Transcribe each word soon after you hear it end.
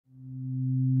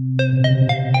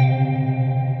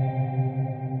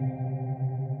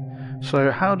So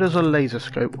how does a laser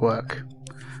scope work?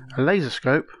 A laser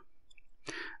scope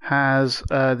has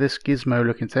this gizmo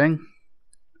looking thing,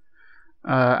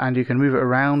 and you can move it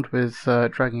around with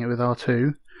dragging it with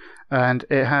R2, and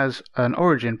it has an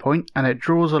origin point and it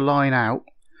draws a line out,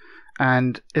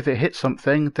 and if it hits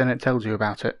something then it tells you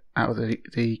about it out of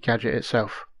the gadget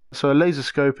itself. So a laser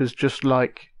scope is just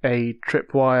like a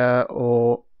tripwire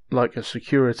or like a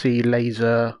security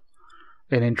laser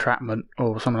in entrapment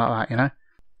or something like that, you know.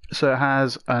 So it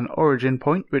has an origin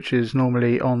point, which is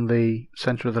normally on the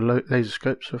center of the laser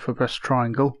scope. So if I press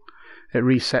triangle, it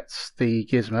resets the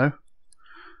gizmo,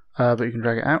 but you can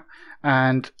drag it out.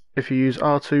 And if you use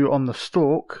R2 on the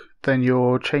stalk, then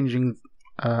you're changing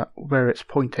where it's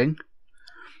pointing,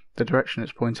 the direction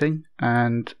it's pointing,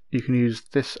 and you can use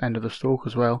this end of the stalk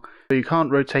as well. So you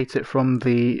can't rotate it from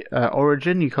the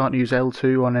origin. You can't use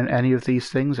L2 on any of these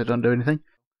things. It doesn't do anything.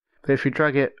 But if you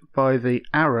drag it by the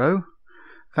arrow,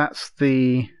 that's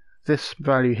this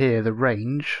value here, the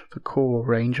range, the core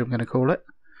range I'm going to call it.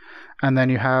 And then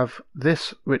you have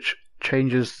this, which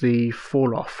changes the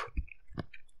fall off.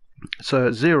 So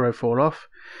at 0 fall off,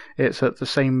 it's at the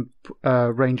same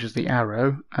range as the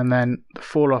arrow, and then the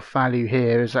fall off value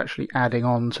here is actually adding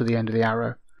on to the end of the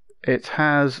arrow. It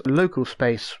has local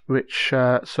space, which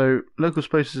so local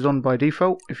space is on by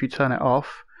default. If you turn it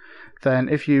off, then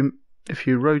if you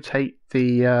rotate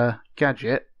the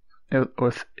gadget,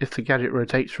 or if the gadget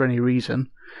rotates for any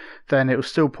reason, then it will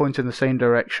still point in the same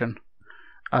direction.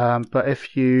 But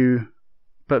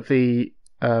the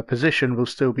position will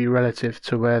still be relative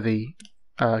to where the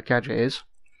gadget is.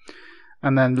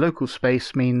 And then local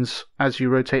space means as you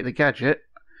rotate the gadget,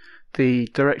 the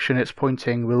direction it's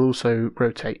pointing will also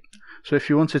rotate. So if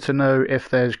you wanted to know if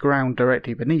there's ground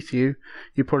directly beneath you,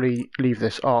 you probably leave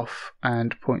this off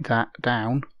and point that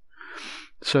down,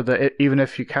 so that even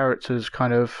if your character's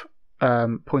kind of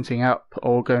pointing up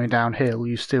or going downhill,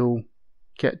 you still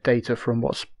get data from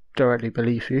what's directly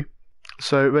beneath you.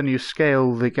 So when you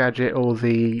scale the gadget or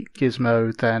the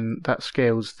gizmo, then that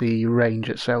scales the range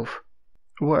itself.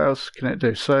 What else can it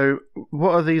do? So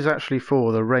what are these actually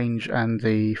for, the range and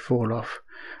the fall off?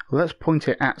 Well, let's point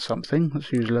it at something.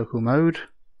 Let's use local mode.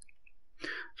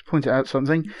 Let's point it at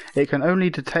something. It can only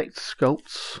detect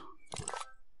sculpts.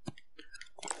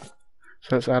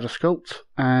 So let's add a sculpt,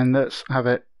 and let's have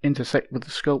it intersect with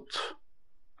the sculpt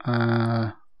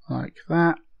like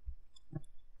that.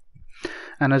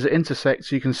 And as it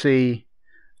intersects, you can see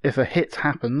if a hit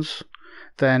happens,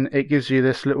 then it gives you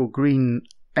this little green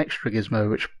extra gizmo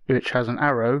which has an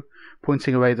arrow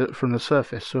pointing away from the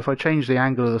surface. So if I change the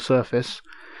angle of the surface,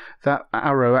 that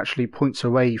arrow actually points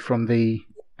away from the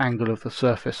angle of the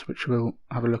surface, which we'll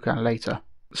have a look at later.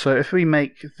 So if we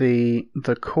make the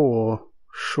core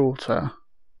shorter,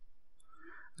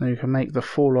 then you can make the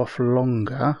fall off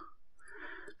longer,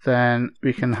 then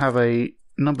we can have a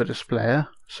number displayer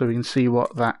so we can see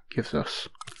what that gives us.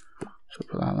 So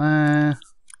put that there.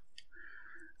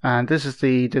 And this is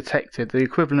the detected, the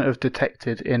equivalent of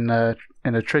detected in a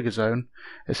trigger zone.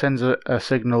 It sends a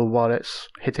signal while it's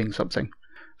hitting something.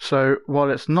 So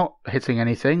while it's not hitting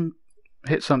anything,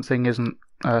 hit something isn't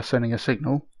sending a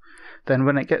signal, then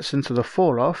when it gets into the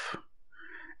fall off,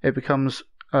 it becomes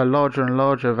a larger and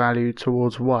larger value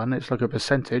towards 1. It's like a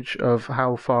percentage of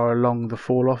how far along the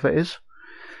fall off it is.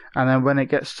 And then when it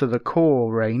gets to the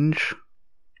core range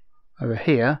over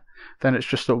here, then it's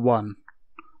just at 1.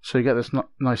 So you get this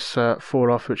nice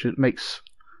fall off, which makes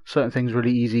certain things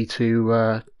really easy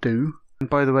to do. And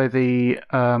by the way,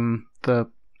 the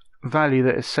value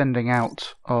that is sending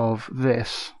out of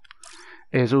this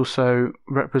is also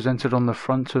represented on the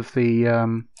front of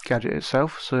the gadget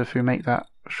itself. So if you make that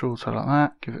shorter like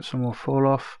that, give it some more fall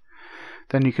off,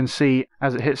 then you can see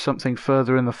as it hits something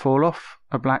further in the fall off,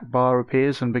 a black bar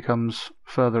appears and becomes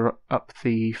further up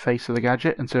the face of the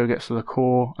gadget until it gets to the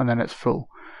core, and then it's full.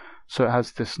 So it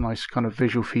has this nice kind of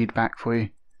visual feedback for you.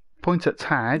 Point at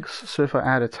tags. So if I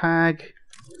add a tag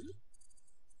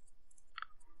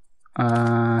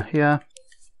here,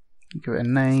 give it a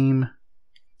name,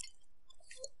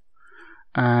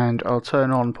 and I'll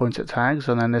turn on point at tags,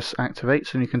 and then this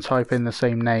activates and you can type in the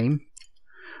same name,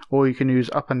 or you can use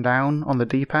up and down on the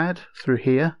D-pad through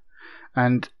here,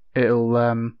 and it'll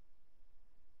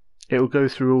go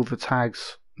through all the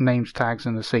tags, named tags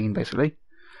in the scene basically.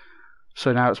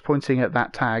 So now it's pointing at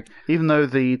that tag. Even though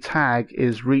the tag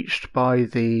is reached by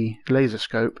the laser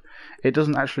scope, it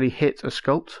doesn't actually hit a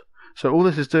sculpt. So all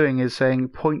this is doing is saying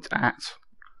point at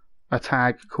a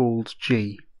tag called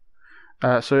G.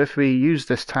 So if we use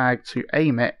this tag to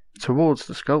aim it towards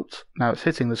the sculpt. Now it's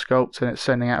hitting the sculpt and it's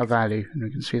sending out a value, and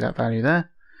we can see that value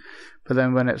there. But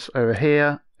then when it's over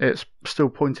here, it's still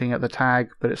pointing at the tag,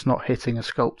 but it's not hitting a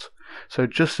sculpt. So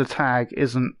just a tag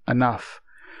isn't enough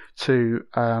to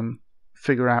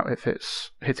figure out if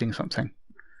it's hitting something.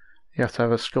 You have to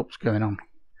have a sculpt going on.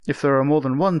 If there are more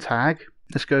than one tag,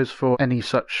 this goes for any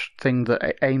such thing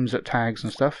that aims at tags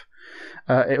and stuff,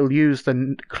 it'll use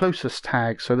the closest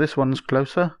tag. So this one's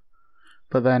closer,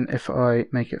 but then if I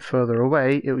make it further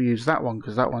away, it will use that one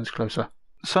because that one's closer.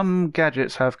 Some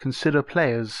gadgets have consider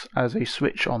players as a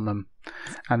switch on them,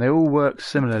 and they all work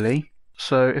similarly.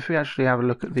 So if we actually have a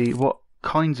look at what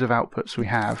kinds of outputs we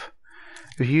have,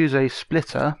 if you use a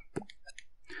splitter,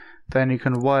 then you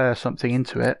can wire something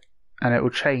into it, and it will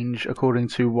change according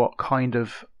to what kind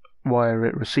of wire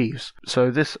it receives. So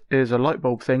this is a light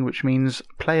bulb thing, which means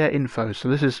player info. So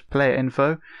this is player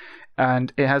info,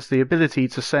 and it has the ability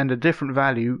to send a different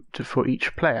value for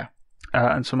each player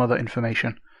and some other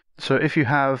information. So if you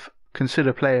have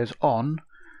consider players on,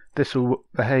 this will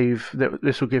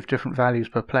give different values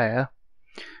per player.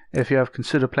 If you have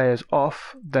consider players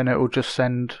off, then it will just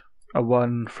send a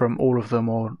 1 from all of them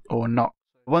or not.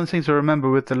 One thing to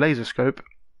remember with the laser scope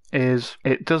is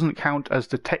it doesn't count as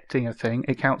detecting a thing,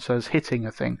 it counts as hitting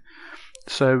a thing.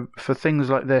 So for things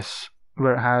like this,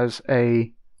 where it has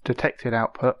a detected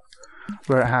output,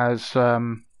 where it has,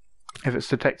 if it's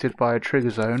detected by a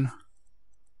trigger zone,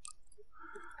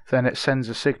 then it sends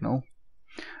a signal.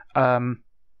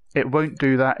 It won't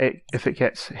do that if it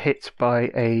gets hit by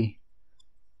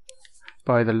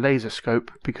the laser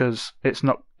scope, because it's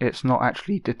not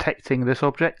actually detecting this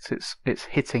object, it's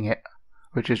hitting it,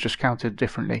 which is just counted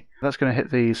differently. That's going to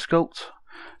hit the sculpt.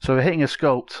 So we're hitting a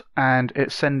sculpt and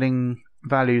it's sending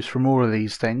values from all of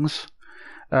these things,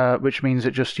 which means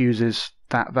it just uses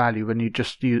that value. When you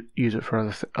just use it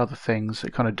for other things,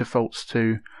 it kind of defaults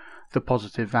to the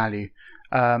positive value.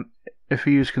 If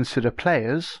we use consider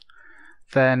players,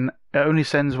 then it only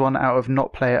sends one out of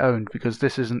not player owned, because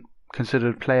this isn't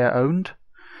considered player owned.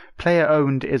 Player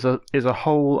owned is a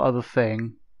whole other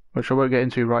thing, which I won't get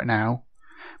into right now.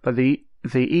 But the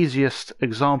easiest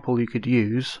example you could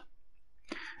use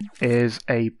is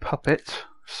a puppet.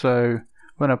 So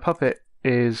when a puppet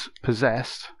is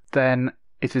possessed, then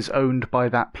it is owned by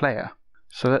that player.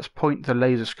 So let's point the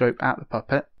laser scope at the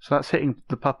puppet. So that's hitting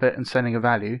the puppet and sending a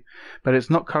value, but it's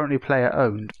not currently player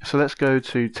owned. So let's go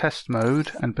to test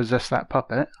mode and possess that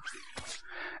puppet.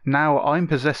 Now I'm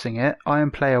possessing it, I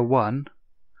am player 1,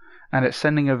 and it's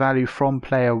sending a value from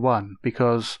player 1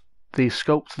 because the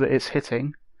sculpt that it's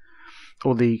hitting,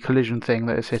 or the collision thing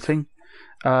that it's hitting,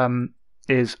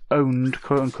 is owned,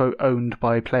 quote unquote, owned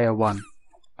by player 1.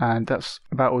 And that's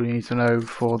about all you need to know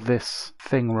for this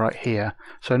thing right here.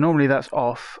 So normally that's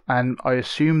off, and I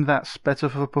assume that's better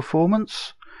for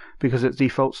performance because it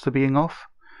defaults to being off.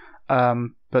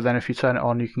 But then if you turn it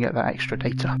on, you can get that extra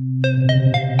data.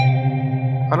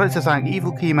 I'd like to thank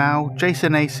Evil Keymau,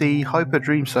 Jason AC, Hyper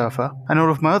Dream Surfer, and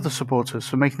all of my other supporters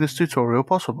for making this tutorial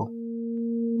possible.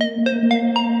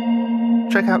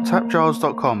 Check out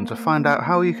TAPgiles.com to find out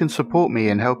how you can support me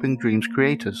in helping Dreams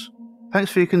creators. Thanks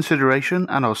for your consideration,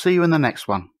 and I'll see you in the next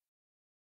one.